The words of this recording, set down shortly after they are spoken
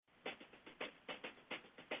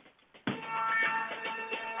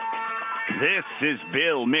This is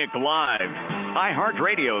Bill Mick Live,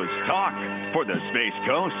 iHeartRadio's talk for the Space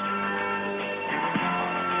Coast.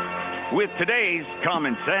 With today's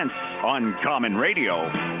Common Sense on Common Radio.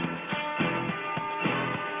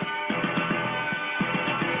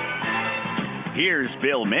 Here's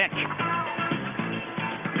Bill Mick.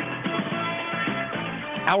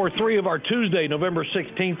 Hour 3 of our Tuesday, November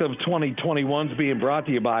 16th of 2021 is being brought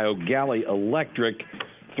to you by O'Galley Electric.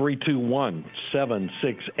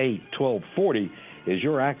 321-768-1240 is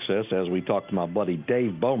your access as we talk to my buddy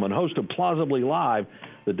Dave Bowman, host of Plausibly Live,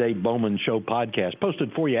 the Dave Bowman Show podcast,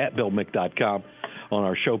 posted for you at BillMick.com on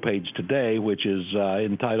our show page today, which is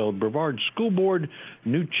entitled Brevard School Board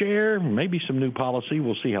New Chair, maybe some new policy.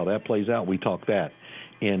 We'll see how that plays out. We talk that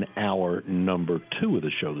in hour number 2 of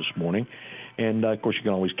the show this morning. And, of course, you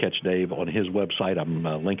can always catch Dave on his website. I'm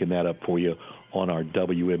linking that up for you on our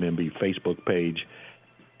WMMB Facebook page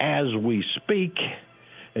as we speak,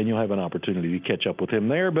 and you'll have an opportunity to catch up with him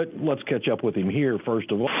there. But let's catch up with him here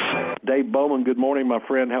first of all. Dave Bowman, good morning, my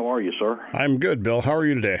friend. How are you, sir? I'm good, Bill. How are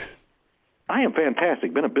you today? I am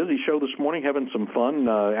fantastic. Been a busy show this morning, having some fun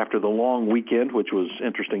after the long weekend, which was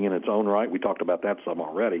interesting in its own right. We talked about that some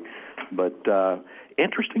already. But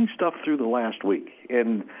interesting stuff through the last week.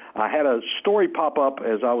 And I had a story pop up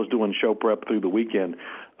as I was doing show prep through the weekend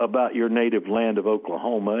about your native land of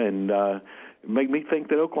Oklahoma, and it made me think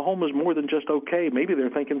that Oklahoma is more than just okay. Maybe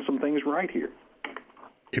they're thinking some things right here.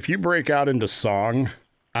 If you break out into song,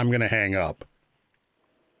 I'm going to hang up.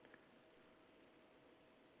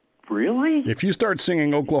 Really? If you start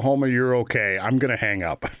singing Oklahoma, you're okay, I'm going to hang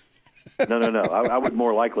up. No. I would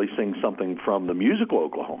more likely sing something from the musical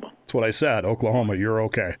Oklahoma. That's what I said. Oklahoma, you're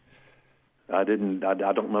okay. I don't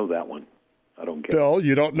know that one. I don't get Bill, it.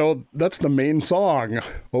 you don't know, that's the main song.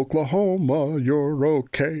 Oklahoma, you're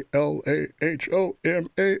okay,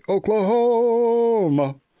 L-A-H-O-M-A,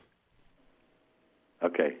 Oklahoma.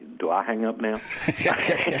 Okay, do I hang up now?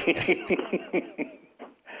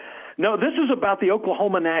 No, this is about the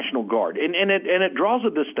Oklahoma National Guard, and it draws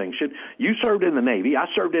a distinction. You served in the Navy. I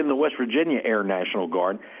served in the West Virginia Air National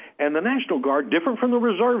Guard, and the National Guard, different from the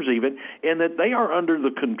reserves even, in that they are under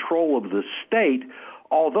the control of the state,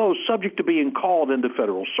 although subject to being called into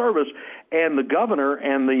federal service. And the governor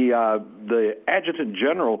and the adjutant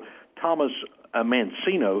general, Thomas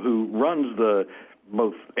Mancino, who runs the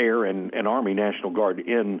both Air and Army National Guard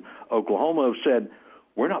in Oklahoma, have said,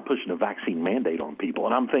 we're not pushing a vaccine mandate on people.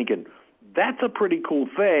 And I'm thinking, that's a pretty cool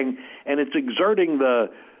thing, and it's exerting the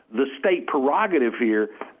state prerogative here,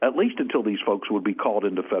 at least until these folks would be called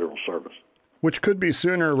into federal service. Which could be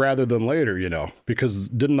sooner rather than later, because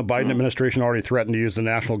didn't the Biden administration already threaten to use the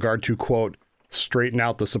National Guard to, quote, straighten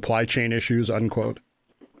out the supply chain issues, unquote?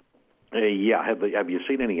 Yeah. Have you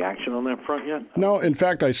seen any action on that front yet? No. In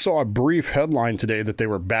fact, I saw a brief headline today that they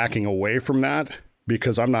were backing away from that,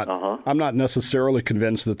 because I'm not necessarily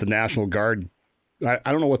convinced that the National Guard, I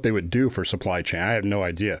don't know what they would do for supply chain. I have no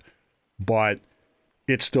idea. But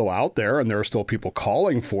it's still out there, and there are still people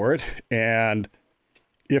calling for it. And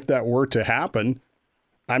if that were to happen,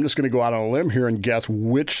 I'm just going to go out on a limb here and guess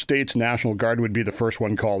which state's National Guard would be the first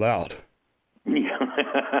one called out. Yeah.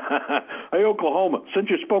 Hey, Oklahoma, since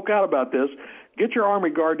you spoke out about this, get your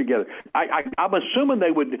Army Guard together. I'm assuming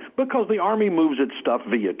they would, because the Army moves its stuff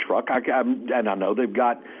via truck, and I know they've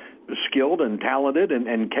got skilled and talented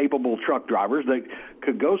and capable truck drivers that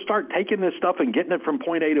could go start taking this stuff and getting it from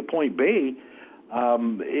point A to point B,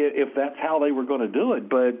 if that's how they were going to do it.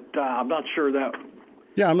 But I'm not sure that...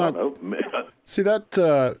 Yeah, I'm not... See, that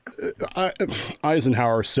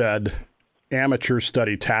Eisenhower said, amateurs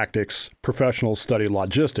study tactics, professionals study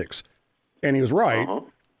logistics. And he was right. Uh-huh.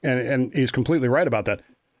 And he's completely right about that.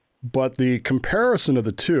 But the comparison of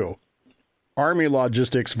the two, Army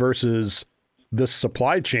logistics versus this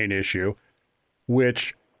supply chain issue,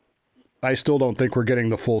 which I still don't think we're getting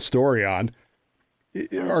the full story on,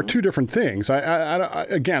 are two different things.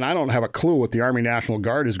 Again, I don't have a clue what the Army National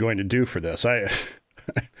Guard is going to do for this. I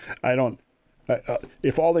don't.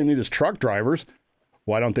 If all they need is truck drivers,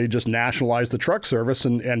 why don't they just nationalize the truck service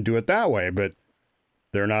and do it that way? But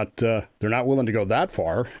they're not willing to go that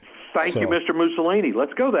far. Thank you, Mr. Mussolini.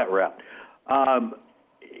 Let's go that route.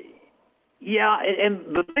 Yeah,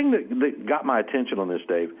 and the thing that got my attention on this,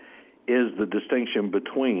 Dave, is the distinction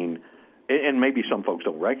between, and maybe some folks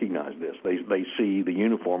don't recognize this, they see the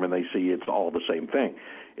uniform and they see it's all the same thing,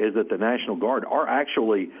 is that the National Guard are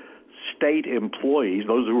actually state employees,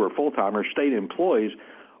 those who are full-timers, state employees,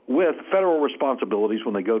 with federal responsibilities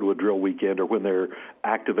when they go to a drill weekend or when they're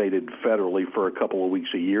activated federally for a couple of weeks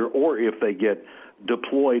a year, or if they get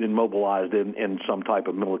deployed and mobilized in some type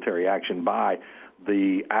of military action by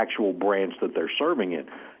the actual branch that they're serving in.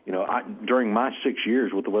 During my 6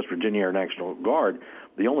 years with the West Virginia Air National Guard,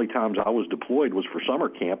 the only times I was deployed was for summer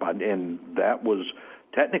camp, and that was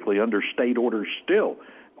technically under state orders still,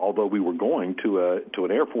 although we were going to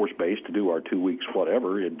an Air Force base to do our 2 weeks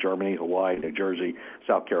whatever in Germany, Hawaii, New Jersey,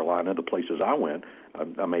 South Carolina, the places I went.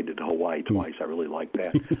 I made it to Hawaii twice. I really liked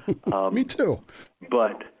that. Me too.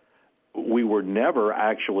 But we were never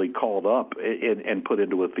actually called up and put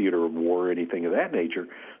into a theater of war or anything of that nature,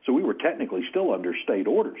 so we were technically still under state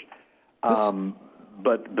orders.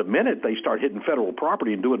 But the minute they start hitting federal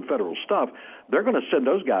property and doing federal stuff, they're going to send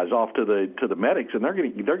those guys off to the medics, and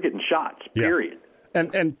they're getting shots. Period. Yeah.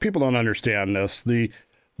 And people don't understand this. The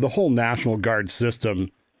whole National Guard system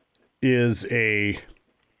is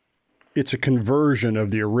it's a conversion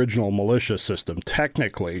of the original militia system.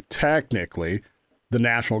 Technically, the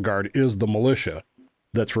National Guard is the militia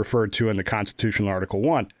that's referred to in the Constitution, Article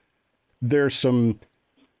 1. There's some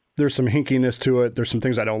hinkiness to it. There's some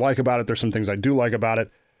things I don't like about it. There's some things I do like about it.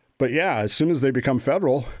 But yeah, as soon as they become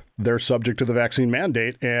federal, they're subject to the vaccine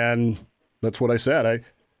mandate. And that's what I said.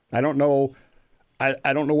 I don't know.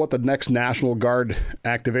 I don't know what the next National Guard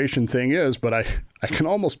activation thing is, but I'd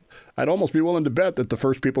almost be willing to bet that the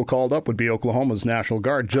first people called up would be Oklahoma's National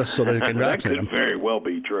Guard just so they can vaccinate them. That could very well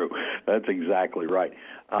be true. That's exactly right.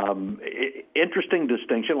 Interesting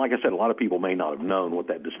distinction. Like I said, a lot of people may not have known what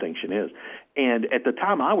that distinction is. And at the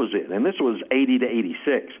time I was in, and this was 80 to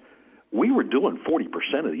 86, we were doing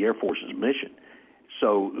 40% of the Air Force's mission.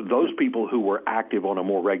 So those people who were active on a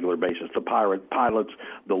more regular basis, the pilots,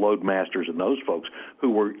 the load masters, and those folks who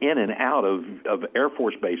were in and out of Air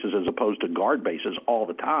Force bases as opposed to Guard bases all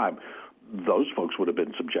the time, those folks would have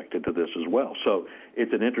been subjected to this as well. So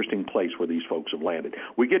it's an interesting place where these folks have landed.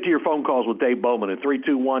 We get to your phone calls with Dave Bowman at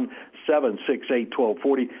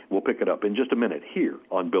 321-768-1240. We'll pick it up in just a minute here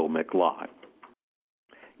on Bill Mick Live.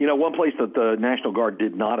 One place that the National Guard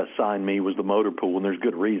did not assign me was the motor pool, and there's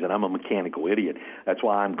good reason. I'm a mechanical idiot. That's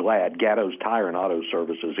why I'm glad Gatto's Tire and Auto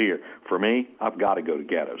Service is here. For me, I've got to go to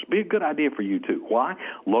Gatto's. Be a good idea for you, too. Why?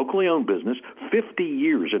 Locally owned business, 50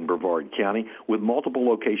 years in Brevard County, with multiple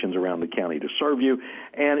locations around the county to serve you,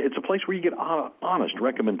 and it's a place where you get honest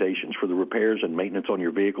recommendations for the repairs and maintenance on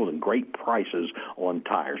your vehicles and great prices on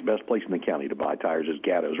tires. Best place in the county to buy tires is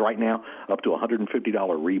Gatto's. Right now, up to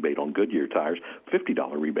 $150 rebate on Goodyear tires,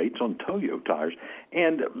 $50 rebates on Toyo tires.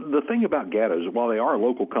 And the thing about Gatto's, while they are a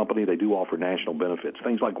local company, they do offer national benefits,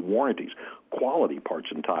 things like warranties, quality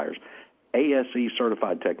parts and tires, ASE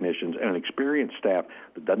certified technicians, and an experienced staff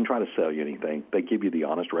that doesn't try to sell you anything. They give you the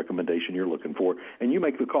honest recommendation you're looking for, and you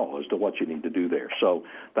make the call as to what you need to do there. So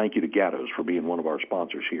thank you to Gatto's for being one of our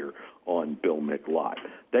sponsors here on Bill Mick Live.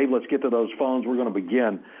 Dave, let's get to those phones. We're going to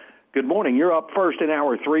begin. Good morning. You're up first in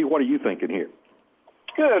hour 3. What are you thinking here?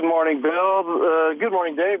 Good morning, Bill. Good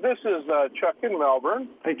morning, Dave. This is Chuck in Melbourne.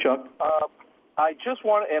 Hey, Chuck. I just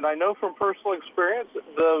want, and I know from personal experience,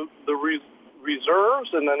 the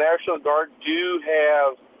reserves and the National Guard do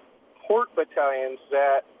have port battalions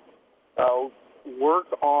that work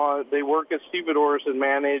as stevedores and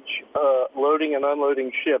manage loading and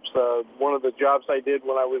unloading ships. One of the jobs I did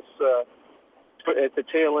when I was at the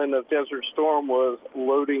tail end of Desert Storm was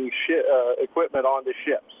loading equipment onto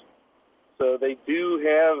ships. So they do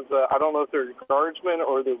have, I don't know if they're guardsmen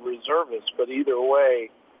or the reservists, but either way,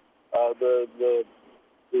 the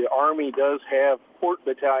Army does have port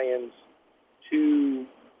battalions to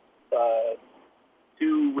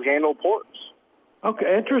handle ports.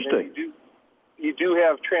 Okay, interesting. You do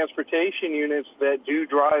have transportation units that do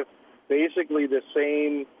drive basically the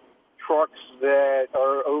same trucks that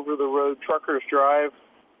are over-the-road truckers drive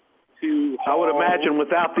to haul. I would imagine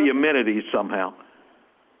without the amenities somehow.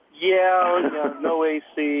 Yeah, no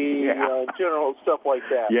AC, general stuff like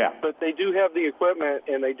that. Yeah. But they do have the equipment,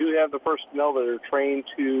 and they do have the personnel that are trained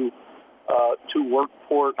to work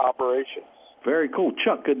port operations. Very cool.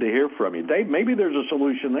 Chuck, good to hear from you. Dave, maybe there's a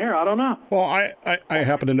solution there. I don't know. Well, I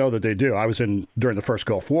happen to know that they do. I was in during the first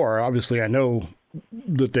Gulf War. Obviously, I know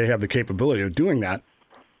that they have the capability of doing that.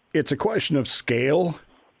 It's a question of scale,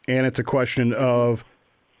 and it's a question of,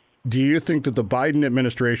 do you think that the Biden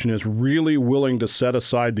administration is really willing to set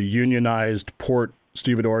aside the unionized port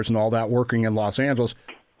stevedores and all that working in Los Angeles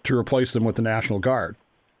to replace them with the National Guard?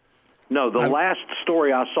 No, the last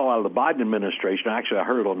story I saw out of the Biden administration, actually I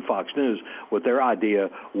heard it on Fox News, what their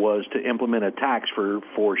idea was to implement a tax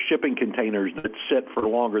for shipping containers that sit for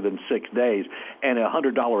longer than 6 days and a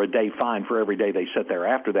 $100 a day fine for every day they sit there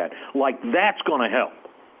after that. Like, that's going to help.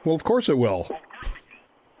 Well, of course it will.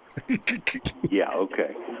 Yeah,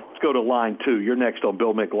 okay. Let's go to line 2. You're next on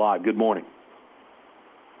Bill Mick Live. Good morning.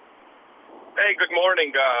 Hey, good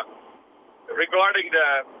morning. Regarding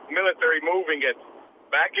the military moving it,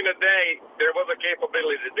 back in the day, there was a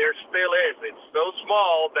capability. There still is. It's so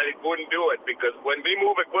small that it wouldn't do it, because when we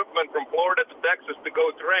move equipment from Florida to Texas to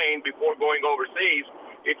go train before going overseas,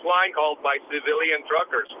 it's line hauled by civilian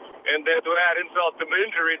truckers. And then to add insult to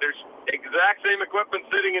injury, there's exact same equipment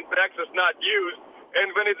sitting in Texas not used,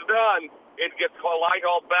 and when it's done, it gets line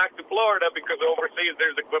hauled back to Florida because overseas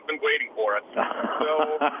there's equipment waiting for us. So,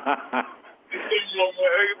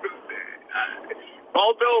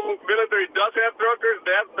 although military does have truckers,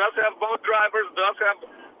 does have boat drivers, does have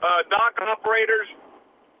dock operators,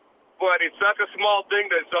 but it's such a small thing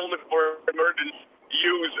that it's only for emergency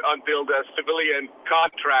use until the civilian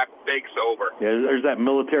contract takes over. Yeah, there's that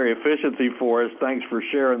military efficiency for us. Thanks for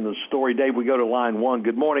sharing the story, Dave. We go to line 1.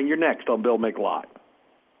 Good morning. You're next on Bill Mick Live.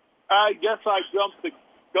 I guess I jumped the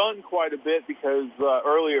gun quite a bit because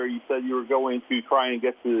earlier you said you were going to try and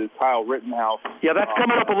get to Kyle Rittenhouse. Yeah, that's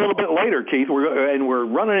coming up a little bit later, Keith. We're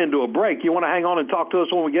running into a break. You want to hang on and talk to us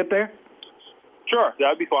when we get there? Sure,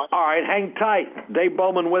 that'd be fine. All right, hang tight. Dave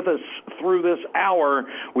Bowman with us through this hour.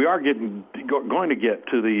 We are going to get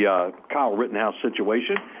to the Kyle Rittenhouse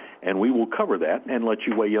situation, and we will cover that and let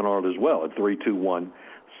you weigh in on it as well at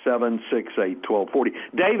 321-768-1240.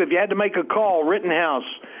 Dave, if you had to make a call, Rittenhouse,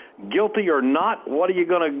 guilty or not, what do you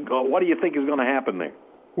think is going to happen there?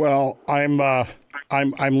 Well, I'm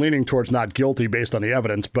leaning towards not guilty based on the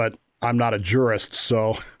evidence, but I'm not a jurist,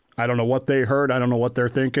 so I don't know what they heard. I don't know what they're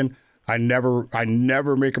thinking. I never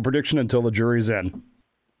make a prediction until the jury's in.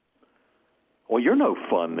 Well, you're no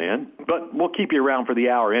fun, man, but we'll keep you around for the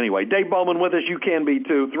hour anyway. Dave Bowman with us. You can be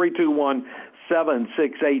too.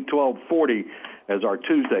 321-768-1240 as our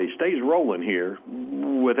Tuesday stays rolling here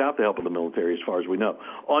without the help of the military, as far as we know,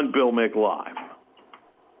 on Bill Mick Live.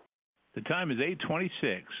 The time is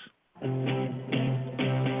 8:26.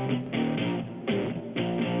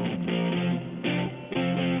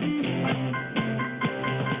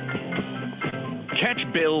 Catch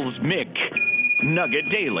Bill's Mick Nugget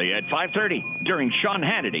Daily at 5:30 during Sean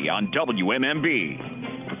Hannity on WMMB.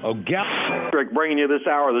 Bringing you this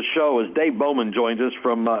hour of the show as Dave Bowman joins us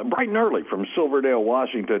from bright and early from Silverdale,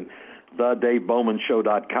 Washington.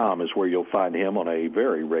 TheDaveBowmanShow.com is where you'll find him on a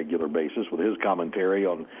very regular basis with his commentary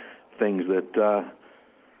on things that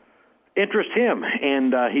interest him.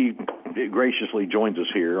 And he graciously joins us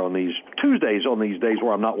here on these Tuesdays, on these days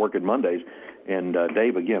where I'm not working Mondays. And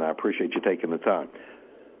Dave, again, I appreciate you taking the time.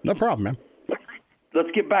 No problem, man. Let's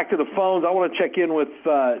get back to the phones. I want to check in with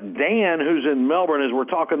Dan, who's in Melbourne, as we're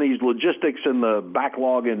talking these logistics and the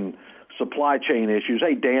backlog and supply chain issues.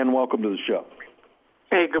 Hey, Dan, welcome to the show.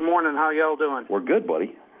 Hey, good morning. How y'all doing? We're good,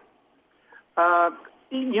 buddy.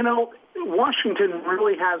 Washington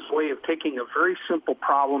really has a way of taking a very simple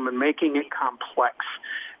problem and making it complex.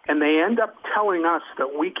 And they end up telling us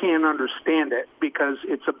that we can't understand it because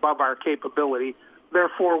it's above our capability.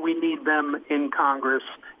 Therefore, we need them in Congress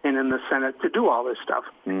and in the Senate to do all this stuff.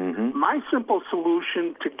 Mm-hmm. My simple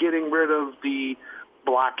solution to getting rid of the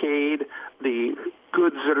blockade, the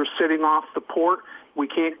goods that are sitting off the port, we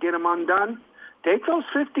can't get them undone. Take those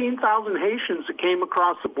 15,000 Haitians that came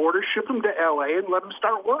across the border, ship them to L.A., and let them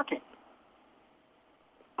start working.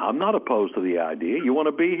 I'm not opposed to the idea. You want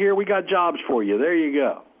to be here? We got jobs for you. There you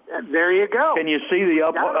go. There you go. Can you see the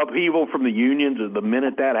upheaval from the unions the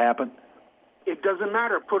minute that happened? It doesn't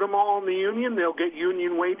matter. Put them all in the union. They'll get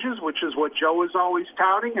union wages, which is what Joe is always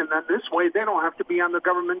touting. And then this way, they don't have to be on the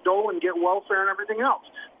government dole and get welfare and everything else.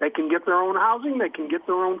 They can get their own housing. They can get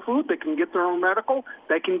their own food. They can get their own medical.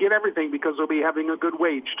 They can get everything because they'll be having a good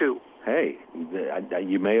wage, too. Hey,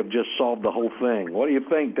 you may have just solved the whole thing. What do you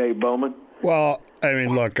think, Dave Bowman? Well, I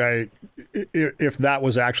mean, look, if that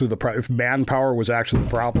was actually if manpower was actually the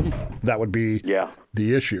problem, that would be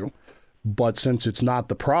the issue. But since it's not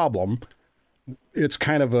the problem, it's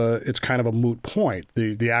kind of a moot point.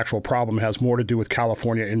 The actual problem has more to do with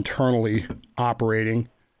California internally operating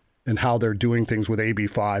and how they're doing things with AB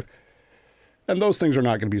 5, and those things are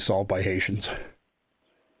not going to be solved by Haitians.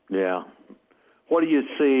 Yeah. What do you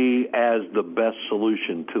see as the best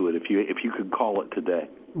solution to it, if you could call it today?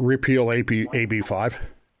 Repeal AB 5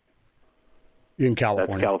 in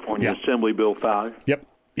California. That's California Assembly Bill 5? Yep.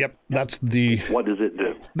 What does it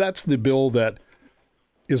do? That's the bill that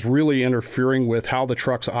is really interfering with how the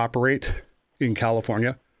trucks operate in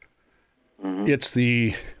California.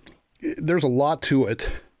 Mm-hmm. There's a lot to it,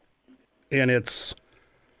 and it's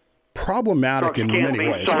problematic in many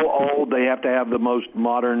ways. So old, they have to have the most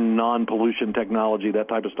modern non-pollution technology, that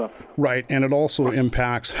type of stuff. Right, and it also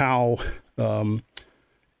impacts how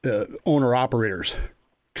owner-operators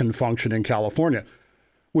can function in California,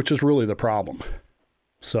 which is really the problem.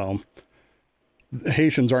 So the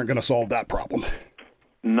Haitians aren't going to solve that problem.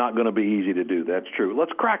 Not going to be easy to do. That's true.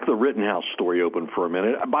 Let's crack the Rittenhouse story open for a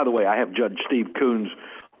minute. By the way, I have Judge Steve Coons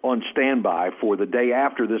on standby for the day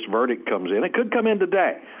after this verdict comes in. It could come in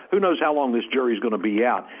today. Who knows how long this jury's going to be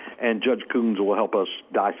out, and Judge Coons will help us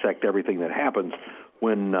dissect everything that happens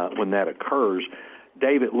when that occurs.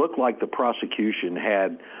 Dave, it looked like the prosecution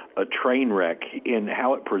had a train wreck in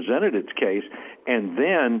how it presented its case, and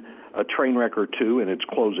then a train wreck or two in its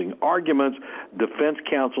closing arguments. Defense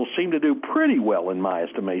counsel seemed to do pretty well, in my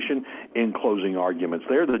estimation, in closing arguments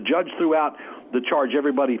there. The judge threw out the charge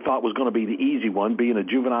everybody thought was going to be the easy one, being a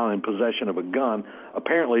juvenile in possession of a gun.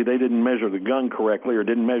 Apparently, they didn't measure the gun correctly or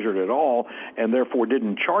didn't measure it at all, and therefore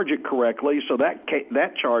didn't charge it correctly, so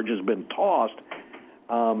that charge has been tossed.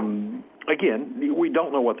 Again, we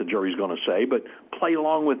don't know what the jury's going to say, but play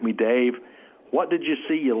along with me, Dave. What did you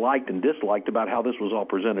see you liked and disliked about how this was all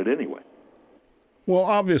presented anyway? Well,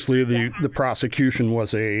 obviously, the prosecution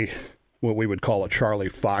was what we would call a Charlie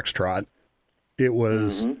Foxtrot. It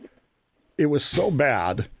was it was so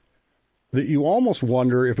bad that you almost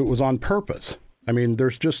wonder if it was on purpose. I mean,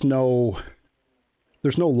 there's no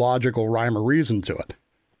logical rhyme or reason to it,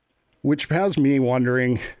 which has me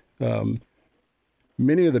wondering.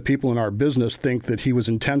 Many of the people in our business think that he was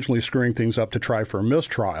intentionally screwing things up to try for a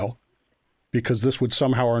mistrial, because this would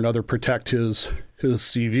somehow or another protect his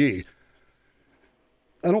CV.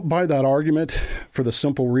 I don't buy that argument for the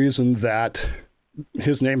simple reason that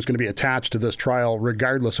his name's going to be attached to this trial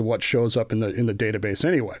regardless of what shows up in the database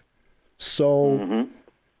anyway. So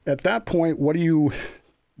at that point, what do you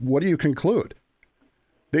conclude?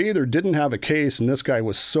 They either didn't have a case and this guy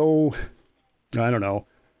was so, I don't know,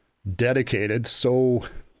 dedicated, so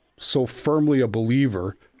firmly a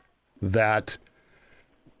believer that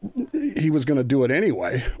he was going to do it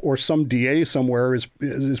anyway, or some DA somewhere is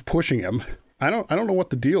pushing him. I don't know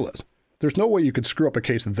what the deal is. There's no way you could screw up a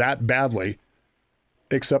case that badly,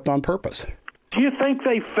 except on purpose. Do you think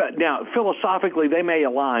now philosophically they may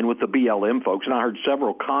align with the BLM folks, and I heard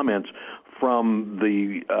several comments from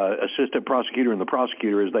the assistant prosecutor and the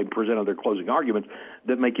prosecutor as they presented their closing arguments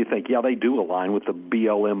that make you think, yeah, they do align with the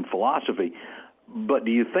BLM philosophy. But do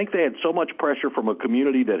you think they had so much pressure from a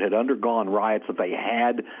community that had undergone riots that they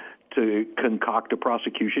had to concoct a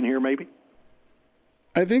prosecution here, maybe?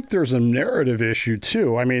 I think there's a narrative issue,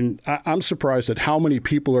 too. I mean, I'm surprised at how many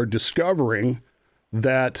people are discovering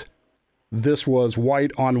that this was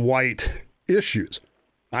white-on-white issues.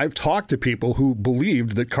 I've talked to people who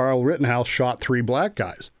believed that Kyle Rittenhouse shot 3 black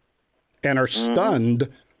guys and are stunned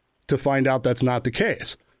to find out that's not the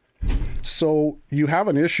case. So you have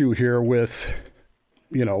an issue here with,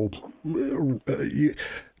 the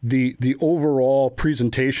overall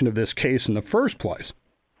presentation of this case in the first place.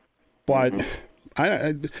 But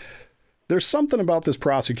there's something about this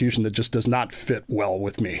prosecution that just does not fit well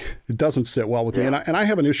with me. It doesn't sit well with me. And I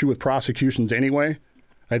have an issue with prosecutions anyway.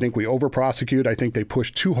 I think we over-prosecute. I think they push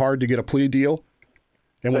too hard to get a plea deal.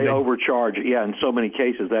 And they overcharge. Yeah, in so many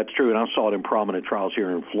cases, that's true. And I saw it in prominent trials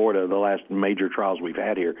here in Florida. The last major trials we've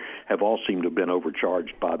had here have all seemed to have been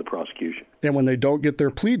overcharged by the prosecution. And when they don't get their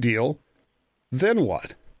plea deal, then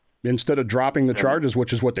what? Instead of dropping the charges,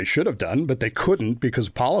 which is what they should have done, but they couldn't because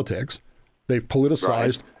of politics, they've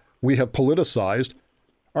politicized. Right. We have politicized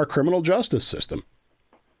our criminal justice system.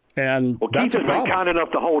 And Keith has been kind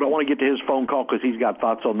enough to hold. I want to get to his phone call because he's got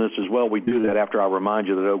thoughts on this as well. We do that after I remind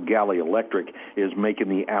you that O'Galley Electric is making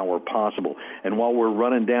the hour possible. And while we're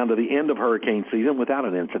running down to the end of hurricane season without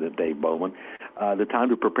an incident, Dave Bowman, the time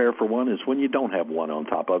to prepare for one is when you don't have one on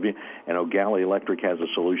top of you. And O'Galley Electric has a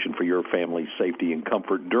solution for your family's safety and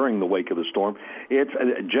comfort during the wake of the storm. It's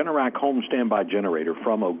a Generac home standby generator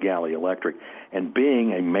from O'Galley Electric. And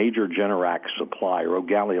being a major Generac supplier,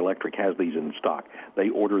 O'Galley Electric has these in stock. They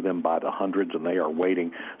order them by the hundreds, and they are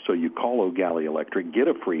waiting. So you call O'Galley Electric, get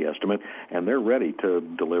a free estimate, and they're ready to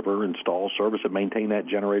deliver, install, service, and maintain that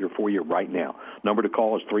generator for you right now. Number to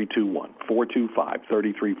call is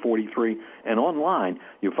 321-425-3343, and online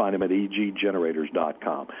you'll find them at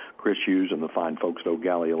eggenerators.com. Chris Hughes and the fine folks at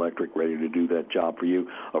O'Galley Electric ready to do that job for you.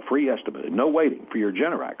 A free estimate, no waiting, for your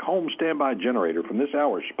Generac home standby generator from this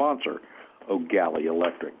hour's sponsor, O'Galley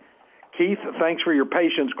Electric. Keith, thanks for your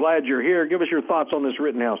patience. Glad you're here. Give us your thoughts on this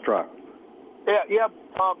Rittenhouse trial. Yeah.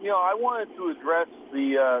 I wanted to address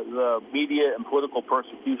the media and political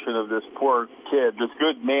persecution of this poor kid, this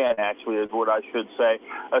good man, actually, is what I should say,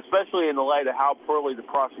 especially in the light of how poorly the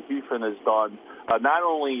prosecution has done, not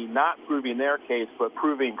only not proving their case, but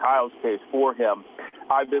proving Kyle's case for him.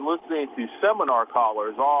 I've been listening to seminar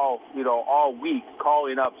callers all week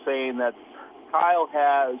calling up saying that Kyle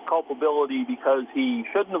has culpability because he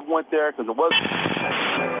shouldn't have went there because it wasn't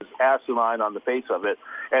as asinine on the face of it,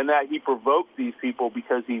 and that he provoked these people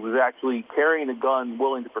because he was actually carrying a gun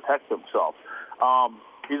willing to protect himself.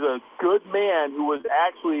 He's a good man who was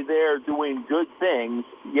actually there doing good things.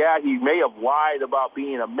 Yeah, he may have lied about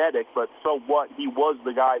being a medic, but so what? He was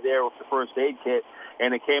the guy there with the first aid kit,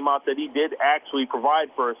 and it came out that he did actually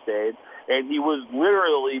provide first aid, and he was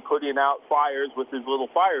literally putting out fires with his little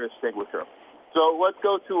fire extinguisher. So let's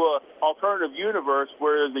go to an alternative universe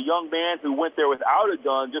where there's a young man who went there without a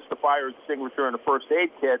gun, just a fire extinguisher and a first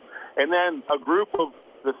aid kit, and then a group of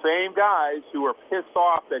the same guys who were pissed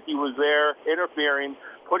off that he was there interfering,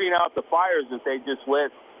 putting out the fires that they just lit.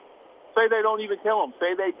 Say they don't even kill him.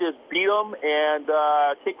 Say they just beat him and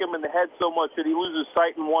kick him in the head so much that he loses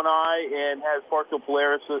sight in one eye and has partial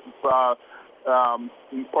paralysis.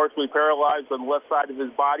 He's partially paralyzed on the left side of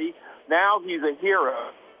his body. Now he's a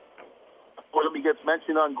hero. He gets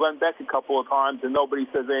mentioned on Glenn Beck a couple of times, and nobody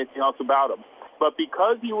says anything else about him. But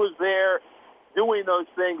because he was there doing those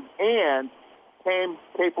things and came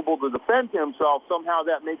capable to defend himself, somehow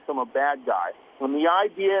that makes him a bad guy. And the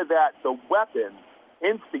idea that the weapon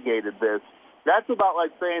instigated this, that's about like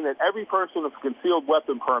saying that every person with a concealed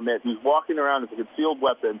weapon permit who's walking around with a concealed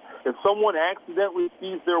weapon, if someone accidentally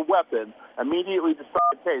sees their weapon, immediately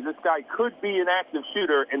decides, hey, this guy could be an active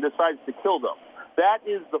shooter, and decides to kill them. That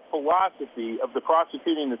is the philosophy of the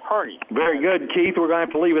prosecuting attorney. Very good, Keith. We're going to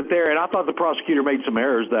have to leave it there. And I thought the prosecutor made some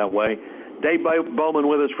errors that way. Dave Bowman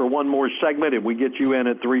with us for one more segment, and we get you in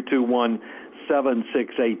at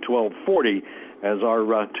 321-768-1240 as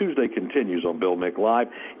our Tuesday continues on Bill Mick Live.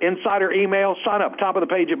 Insider email, sign up, top of the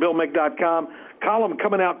page at BillMick.com. Column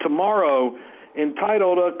coming out tomorrow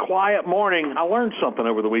entitled A Quiet Morning. I learned something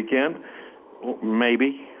over the weekend.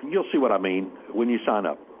 Maybe. You'll see what I mean when you sign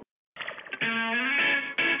up.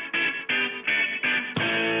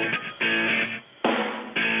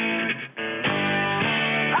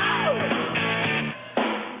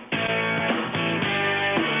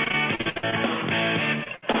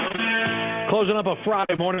 Closing up a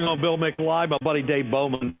Friday morning on Bill Mick Live, my buddy Dave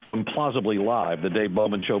Bowman from Plausibly Live, the Dave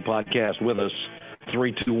Bowman Show podcast with us,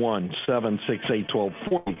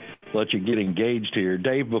 321-768-1240. Let you get engaged here.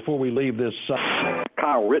 Dave, before we leave this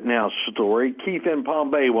Kyle Rittenhouse story, Keith in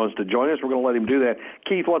Palm Bay wants to join us. We're going to let him do that.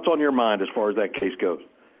 Keith, what's on your mind as far as that case goes?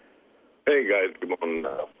 Hey, guys, good morning.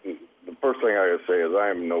 The first thing I gotta say is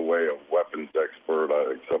I am no way a weapons expert,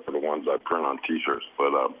 except for the ones I print on T-shirts,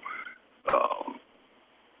 but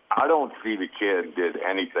I don't see the kid did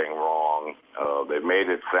anything wrong. They made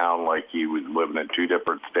it sound like he was living in two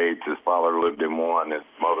different states. His father lived in one, his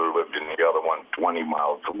mother lived in the other one 20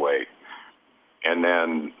 miles away. And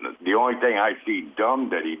then the only thing I see dumb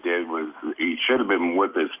that he did was he should have been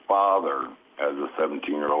with his father as a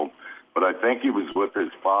 17-year-old, but I think he was with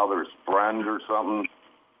his father's friend or something.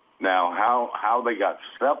 Now, how they got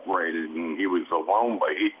separated and he was alone, but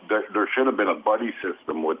there should have been a buddy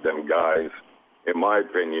system with them guys. In my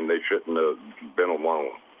opinion, they shouldn't have been alone,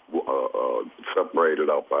 separated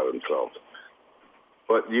out by themselves.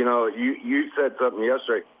 But, you know, you said something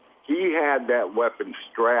yesterday. He had that weapon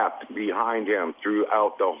strapped behind him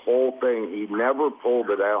throughout the whole thing. He never pulled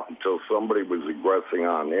it out until somebody was aggressing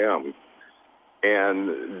on him. And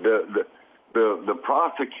the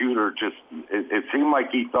prosecutor just, it seemed like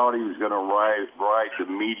he thought he was going to ride the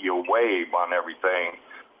media wave on everything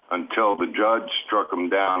until the judge struck him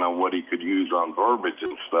down on what he could use on verbiage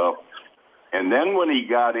and stuff. And then when he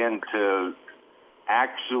got into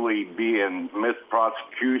actually being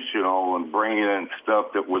misprosecutional and bringing in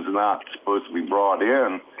stuff that was not supposed to be brought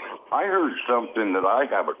in, I heard something that I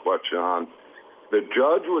have a question on. The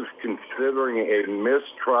judge was considering a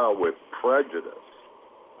mistrial with prejudice.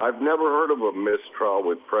 I've never heard of a mistrial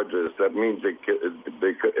with prejudice. That means it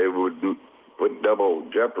would put double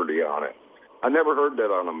jeopardy on it. I never heard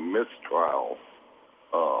that on a mistrial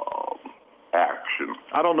action.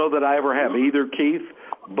 I don't know that I ever have either, Keith,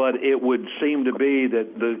 but it would seem to be that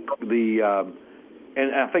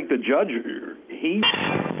and I think the judge,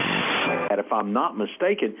 if I'm not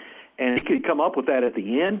mistaken, and he could come up with that at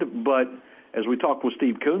the end, but as we talked with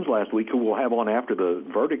Steve Coons last week, who we'll have on after the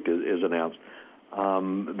verdict is announced,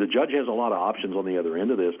 the judge has a lot of options on the other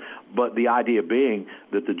end of this, but the idea being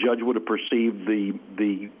that the judge would have perceived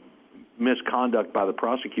the misconduct by the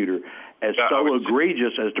prosecutor as so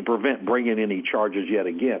egregious as to prevent bringing any charges yet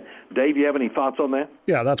again. Dave, you have any thoughts on that?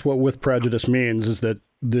 Yeah, that's what with prejudice means, is that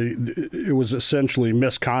it was essentially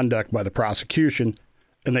misconduct by the prosecution,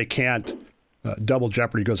 and they can't, double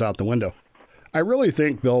jeopardy goes out the window. I really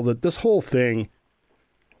think, Bill, that this whole thing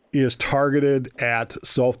is targeted at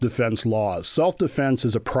self-defense laws. Self-defense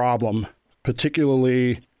is a problem,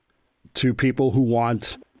 particularly to people who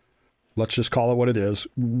want let's just call it what it is,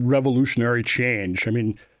 revolutionary change. I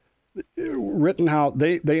mean, Rittenhouse,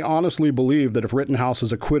 they honestly believe that if Rittenhouse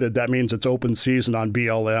is acquitted, that means it's open season on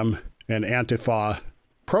BLM and Antifa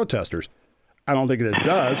protesters. I don't think it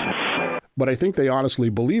does, but I think they honestly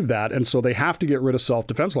believe that, and so they have to get rid of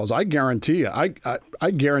self-defense laws. I guarantee you,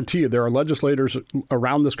 I guarantee you there are legislators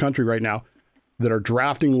around this country right now that are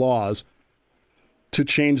drafting laws to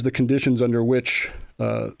change the conditions under which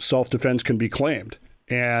self-defense can be claimed.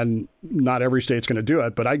 And not every state's going to do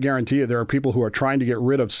it, but I guarantee you there are people who are trying to get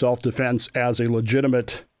rid of self-defense as a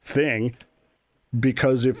legitimate thing,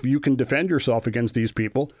 because if you can defend yourself against these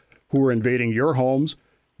people who are invading your homes,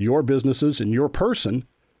 your businesses, and your person,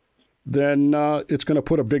 then it's going to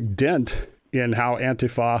put a big dent in how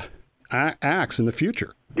Antifa acts in the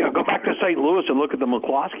future. Yeah, go back to St. Louis and look at the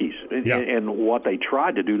McCloskeys and what they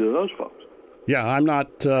tried to do to those folks. Yeah, I'm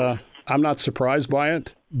not surprised by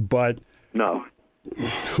it, but no.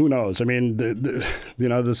 Who knows? I mean,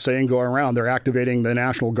 the saying going around, they're activating the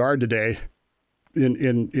National Guard today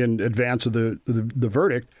in advance of the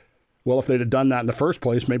verdict. Well, if they'd have done that in the first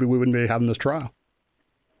place, maybe we wouldn't be having this trial.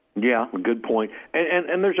 Yeah, good point.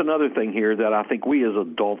 And there's another thing here that I think we as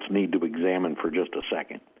adults need to examine for just a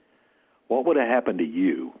second. What would have happened to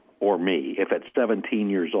you or me if at 17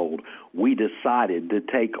 years old we decided to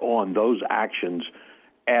take on those actions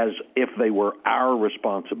as if they were our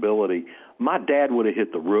responsibility? My dad would have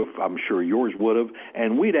hit the roof. I'm sure yours would have.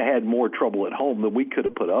 And we'd have had more trouble at home than we could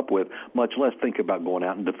have put up with, much less think about going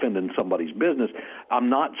out and defending somebody's business. I'm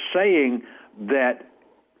not saying that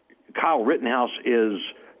Kyle Rittenhouse is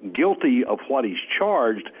guilty of what he's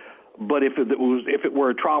charged, but if it were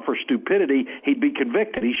a trial for stupidity, he'd be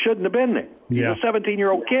convicted. He shouldn't have been there. Yeah. He's a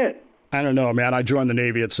 17-year-old kid. I don't know, man. I joined the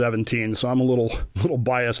Navy at 17, so I'm a little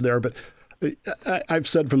biased there. But I've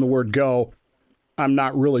said from the word go, I'm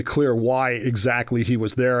not really clear why exactly he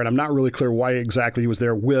was there, and I'm not really clear why exactly he was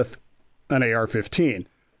there with an AR-15.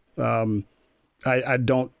 I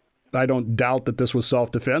don't doubt that this was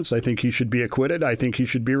self-defense. I think he should be acquitted. I think he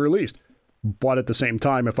should be released. But at the same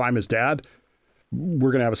time, if I'm his dad,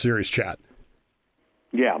 we're going to have a serious chat.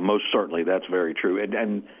 Yeah, most certainly. That's very true.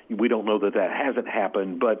 And we don't know that hasn't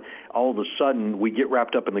happened, but all of a sudden we get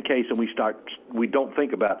wrapped up in the case and we don't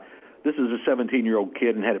think about, this is a 17-year-old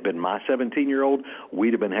kid, and had it been my 17-year-old,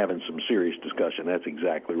 we'd have been having some serious discussion. That's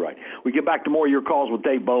exactly right. We get back to more of your calls with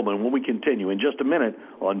Dave Bowman when we continue in just a minute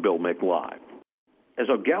on Bill Mick Live. As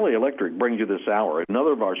O'Galley Electric brings you this hour,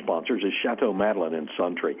 another of our sponsors is Chateau Madeline in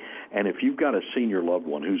Suntree. And if you've got a senior loved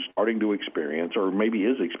one who's starting to experience or maybe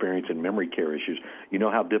is experiencing memory care issues, you know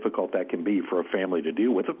how difficult that can be for a family to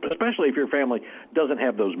deal with, especially if your family doesn't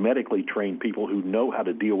have those medically trained people who know how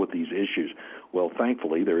to deal with these issues. Well,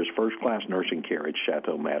 thankfully, there is first-class nursing care at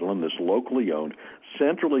Chateau Madeline, this locally owned,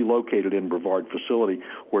 centrally located in Brevard facility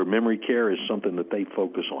where memory care is something that they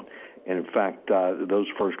focus on. And in fact, those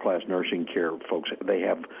first-class nursing care folks, they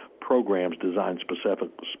have programs designed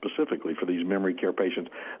specifically for these memory care patients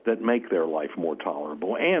that make their life more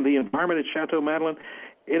tolerable. And the environment at Chateau Madeline,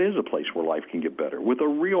 it is a place where life can get better, with a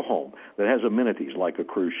real home that has amenities like a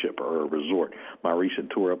cruise ship or a resort. My recent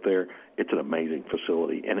tour up there, it's an amazing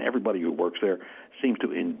facility, and everybody who works there seems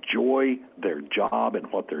to enjoy their job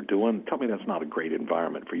and what they're doing. Tell me that's not a great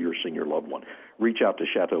environment for your senior loved one. Reach out to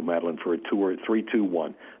Chateau Madeline for a tour at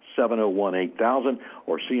 321-701-8000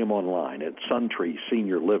 or see them online at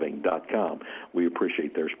suntreeseniorliving.com. We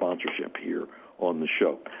appreciate their sponsorship here on the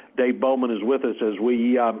show. Dave Bowman is with us as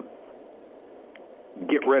we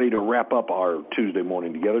get ready to wrap up our Tuesday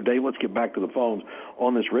morning together. Dave, let's get back to the phones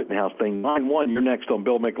on this Rittenhouse thing. Line 1, you're next on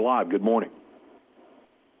Bill Mick Live. Good morning.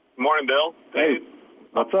 Good morning, Bill. Hey,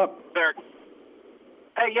 what's up? There.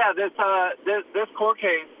 Hey, yeah, this court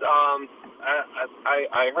case, I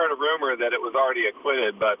heard a rumor that it was already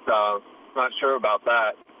acquitted, but not sure about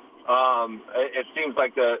that. It seems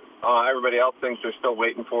like everybody else thinks they're still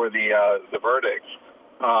waiting for the verdict.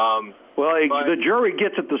 The jury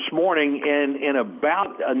gets it this morning, and in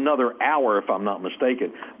about another hour, if I'm not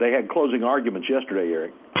mistaken. They had closing arguments yesterday,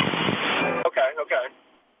 Eric. Okay.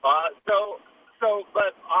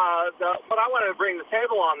 What I want to bring to the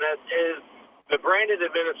table on this is the Brandon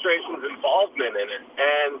administration's involvement in it,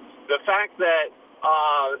 and the fact that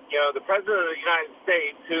the President of the United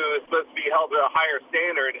States, who is supposed to be held to a higher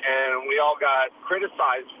standard, and we all got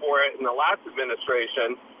criticized for it in the last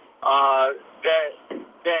administration,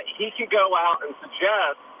 that he could go out and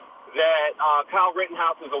suggest that Kyle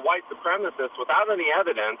Rittenhouse is a white supremacist without any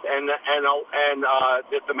evidence, and that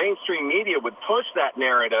the mainstream media would push that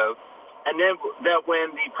narrative, and then that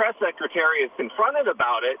when the press secretary is confronted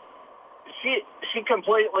about it, she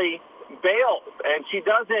completely bails, and she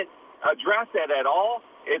doesn't address it at all.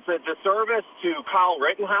 It's a disservice to Kyle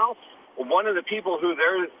Rittenhouse, one of the people who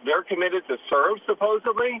they're committed to serve,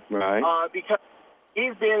 supposedly, right? Because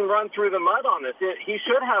he's being run through the mud on this. He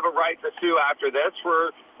should have a right to sue after this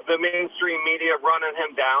for the mainstream media running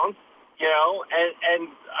him down, you know,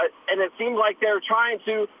 and it seems like they're trying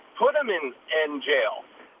to put him in jail.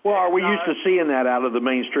 Well, are we used to seeing that out of the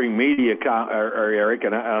mainstream media, Eric?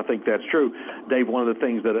 And I think that's true. Dave, one of the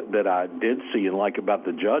things that I did see and like about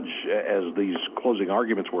the judge as these closing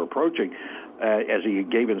arguments were approaching, as he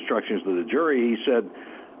gave instructions to the jury, he said,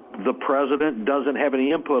 the president doesn't have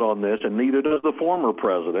any input on this, and neither does the former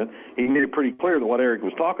president. He made it pretty clear that what Eric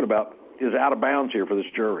was talking about is out of bounds here for this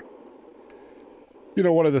jury. You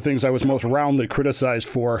know, one of the things I was most roundly criticized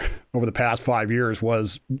for over the past 5 years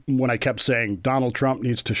was when I kept saying Donald Trump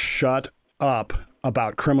needs to shut up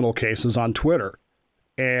about criminal cases on Twitter.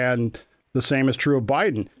 And the same is true of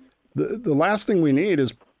Biden. The last thing we need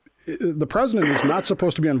is the president is not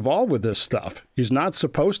supposed to be involved with this stuff. He's not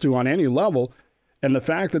supposed to on any level. And the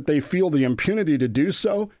fact that they feel the impunity to do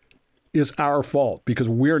so is our fault because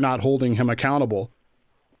we're not holding him accountable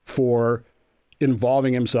for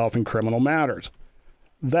involving himself in criminal matters.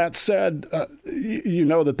 That said, you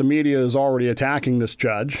know that the media is already attacking this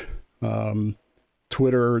judge.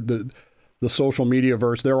 Twitter, the social media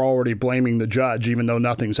verse, they're already blaming the judge, even though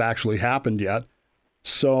nothing's actually happened yet.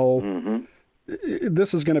 So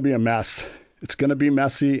this is going to be a mess. It's going to be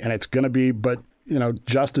messy, and it's going to be, but, you know,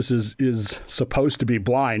 justice is supposed to be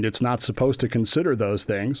blind. It's not supposed to consider those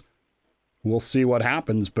things. We'll see what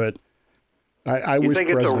happens, but I wish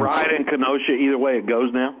think it's a riot in Kenosha either way it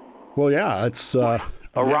goes now? Well, yeah, it's...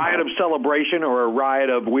 a riot of celebration or a riot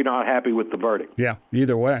of we're not happy with the verdict? Yeah,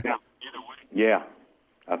 either way. Yeah,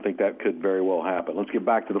 I think that could very well happen. Let's get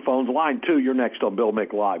back to the phones. Line 2, you're next on Bill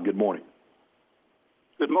Mick Live. Good morning.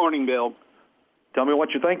 Good morning, Bill. Tell me what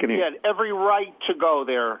you're thinking here. He had every right to go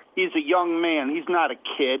there. He's a young man. He's not a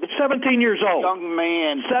kid. 17 years old. Young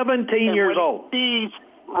man. 17 years old.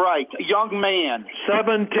 Right, a young man.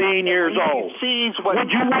 17 years old.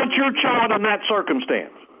 Would you want your child in that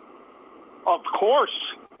circumstance? Of course.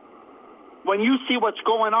 When you see what's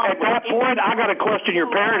going on. At that point, I got to question your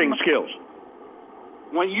parenting skills.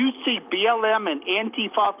 When you see BLM and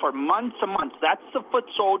Antifa for months and months, that's the foot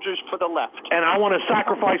soldiers for the left. And I want to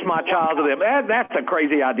sacrifice my child to them. That's a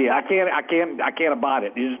crazy idea. I can't abide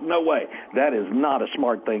it. There's no way. That is not a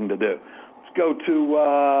smart thing to do. Let's go to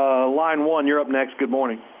line 1. You're up next. Good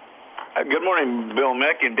morning. Good morning, Bill,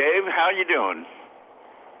 Mick, and Dave. How you doing?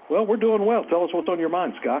 Well, we're doing well. Tell us what's on your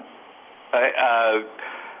mind, Scott.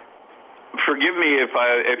 Forgive me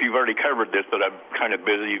if you've already covered this, but I'm kind of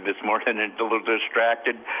busy this morning and a little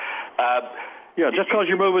distracted. Yeah, just because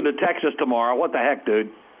you're moving to Texas tomorrow, what the heck, dude?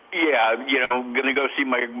 Yeah, going to go see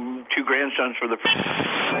my 2 grandsons for the first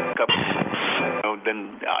couple.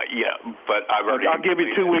 But I've already. I'll give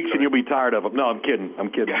you 2 weeks and you'll be tired of them. No, I'm kidding.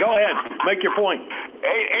 Go ahead, make your point.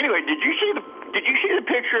 Anyway, did you see the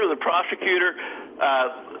picture of the prosecutor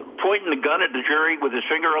pointing the gun at the jury with his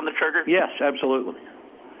finger on the trigger? Yes, absolutely.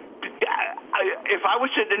 If I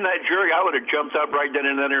was sitting in that jury, I would have jumped up right then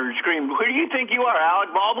and there and screamed, "Who do you think you are,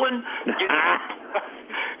 Alec Baldwin?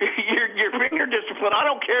 Your finger discipline. I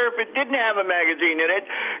don't care if it didn't have a magazine in it.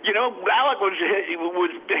 Alec was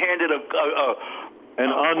handed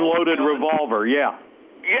an unloaded revolver. Yeah.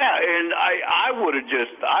 Yeah, and I would have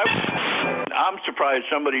I'm surprised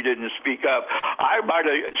somebody didn't speak up. I might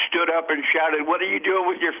have stood up and shouted, "What are you doing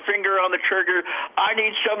with your finger on the trigger? I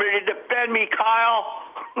need somebody to defend me, Kyle."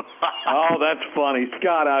 Oh, that's funny.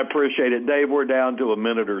 Scott, I appreciate it. Dave, we're down to a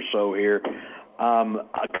minute or so here.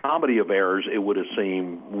 A comedy of errors, it would have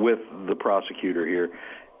seemed, with the prosecutor here.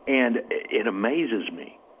 And it amazes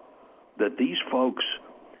me that these folks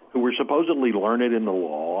who were supposedly learned in the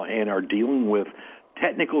law and are dealing with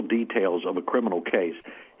technical details of a criminal case,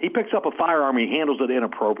 he picks up a firearm, he handles it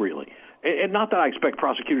inappropriately. And not that I expect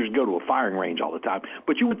prosecutors to go to a firing range all the time,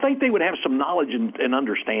 but you would think they would have some knowledge and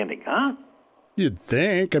understanding, huh? You'd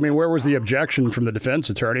think. I mean, where was the objection from the defense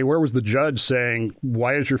attorney? Where was the judge saying,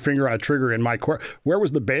 "Why is your finger on a trigger in my court?" Where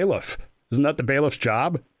was the bailiff? Isn't that the bailiff's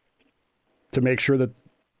job? To make sure that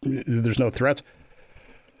there's no threats?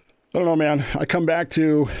 I don't know, man. I come back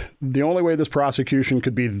to the only way this prosecution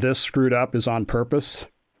could be this screwed up is on purpose.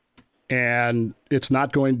 And it's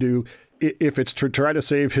not going to, if it's to try to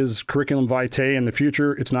save his curriculum vitae in the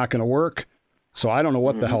future, it's not going to work. So I don't know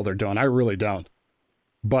what the hell they're doing. I really don't.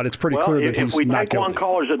 But it's pretty clear that he's not guilty. If we take one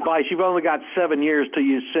caller's advice, you've only got 7 years till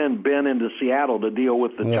you send Ben into Seattle to deal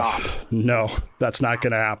with the job. No, that's not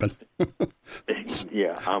going to happen.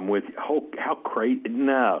 Yeah, I'm with you. How crazy.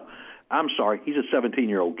 No. I'm sorry, he's a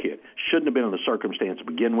 17-year-old kid. Shouldn't have been in the circumstance to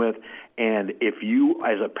begin with. And if you,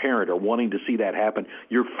 as a parent, are wanting to see that happen,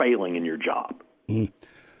 you're failing in your job.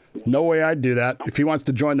 No way I'd do that. If he wants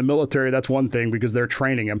to join the military, that's one thing because they're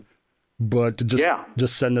training him. But to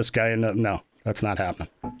just send this guy in, no, that's not happening.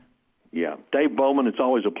 Yeah. Dave Bowman, it's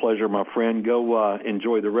always a pleasure, my friend. Go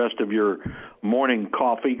enjoy the rest of your morning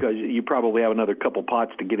coffee because you probably have another couple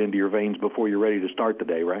pots to get into your veins before you're ready to start the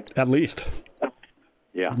day, right? At least.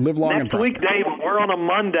 Yeah. Live long Next and week, Dave, we're on a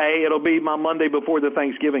Monday. It'll be my Monday before the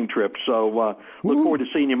Thanksgiving trip. So look forward to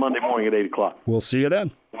seeing you Monday morning at 8 o'clock. We'll see you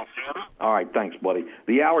then. All right. Thanks, buddy.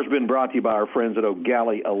 The hour's been brought to you by our friends at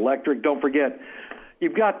O'Galley Electric. Don't forget,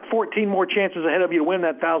 you've got 14 more chances ahead of you to win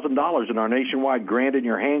that $1,000 in our nationwide Grand in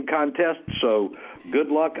Your Hand contest. So good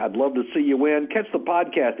luck. I'd love to see you win. Catch the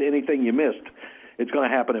podcast, anything you missed. It's going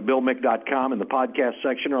to happen at BillMick.com in the podcast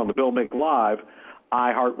section or on the Bill Mick Live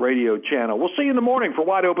iHeartRadio channel. We'll see you in the morning for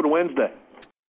Wide Open Wednesday.